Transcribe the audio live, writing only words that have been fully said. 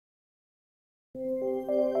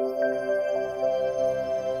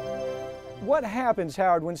what happens,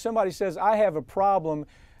 Howard, when somebody says, I have a problem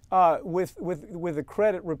with a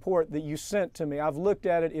credit report that you sent to me? I've looked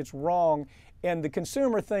at it, it's wrong. And the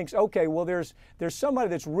consumer thinks, okay, well, there's somebody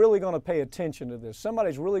that's really going to pay attention to this.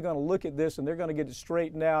 Somebody's really going to look at this and they're going to get it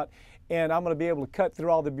straightened out, and I'm going to be able to cut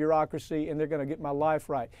through all the bureaucracy and they're going to get my life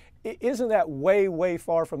right. Isn't that way, way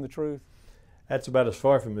far from the truth? That's about as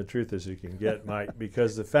far from the truth as you can get, Mike,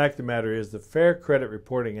 because the fact of the matter is the Fair Credit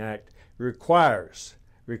Reporting Act requires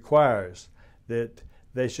that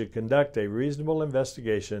they should conduct a reasonable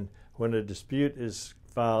investigation when a dispute is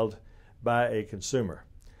filed by a consumer.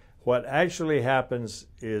 What actually happens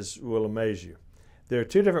will amaze you. There are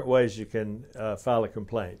two different ways you can file a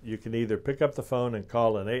complaint. You can either pick up the phone and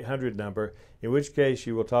call an 800 number, in which case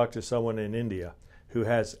you will talk to someone in India who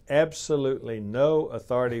has absolutely no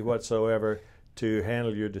authority whatsoever to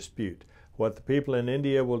handle your dispute. What the people in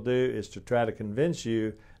India will do is to try to convince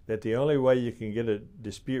you that the only way you can get a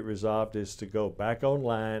dispute resolved is to go back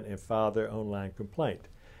online and file their online complaint.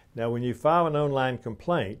 Now, when you file an online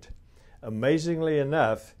complaint, amazingly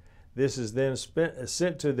enough, this is then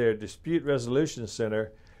sent to their dispute resolution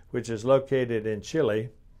center, which is located in Chile,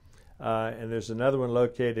 and there's another one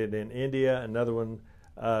located in India, another one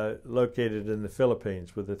located in the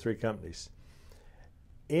Philippines with the three companies.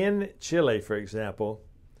 In Chile, for example,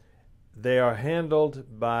 they are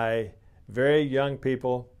handled by very young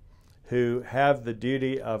people who have the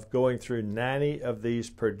duty of going through 90 of these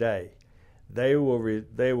per day. They will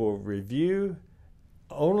review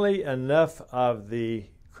only enough of the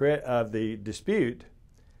dispute,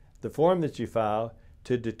 the form that you file,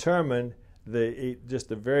 to determine just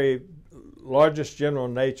the very largest general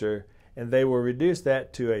nature, and they will reduce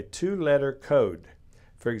that to a 2-letter code.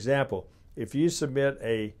 For example, if you submit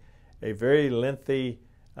a very lengthy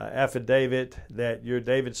affidavit that you're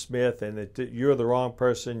David Smith and that you're the wrong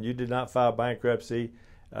person, you did not file bankruptcy,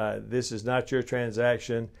 this is not your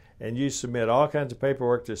transaction, and you submit all kinds of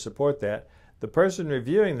paperwork to support that, the person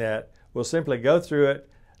reviewing that will simply go through it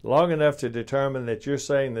long enough to determine that you're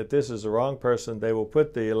saying that this is the wrong person. They will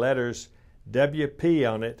put the letters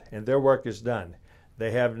WP on it, and their work is done. They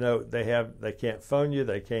can't phone you,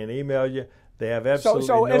 they can't email you, they have absolutely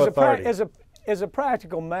no authority. As a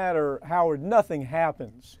practical matter, Howard, nothing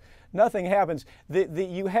happens. Nothing happens.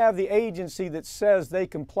 You have the agency that says they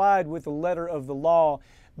complied with the letter of the law,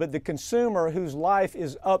 but the consumer whose life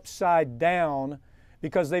is upside down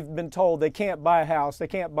because they've been told they can't buy a house, they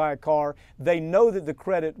can't buy a car, they know that the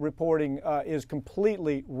credit reporting is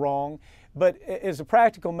completely wrong, but as a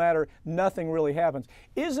practical matter, nothing really happens.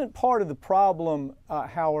 Isn't part of the problem,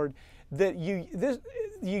 Howard, that you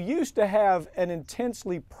used to have an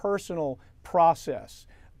intensely personal process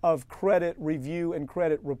of credit review and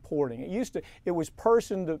credit reporting. It was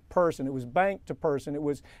person to person, it was bank to person, it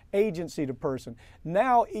was agency to person.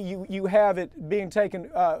 Now you have it being taken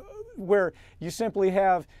where you simply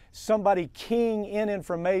have somebody keying in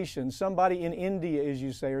information, somebody in India, as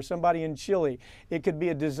you say, or somebody in Chile. It could be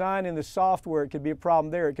a design in the software, it could be a problem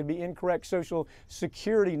there, it could be incorrect social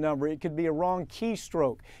security number, it could be a wrong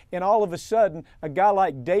keystroke. And all of a sudden, a guy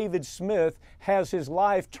like David Smith has his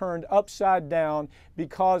life turned upside down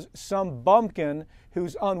because some bumpkin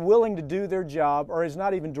who's unwilling to do their job or is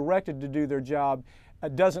not even directed to do their job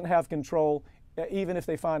doesn't have control, even if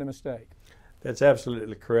they find a mistake. That's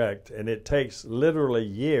absolutely correct, and it takes literally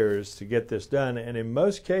years to get this done, and in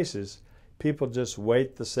most cases, people just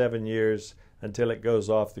wait the 7 years until it goes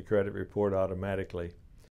off the credit report automatically.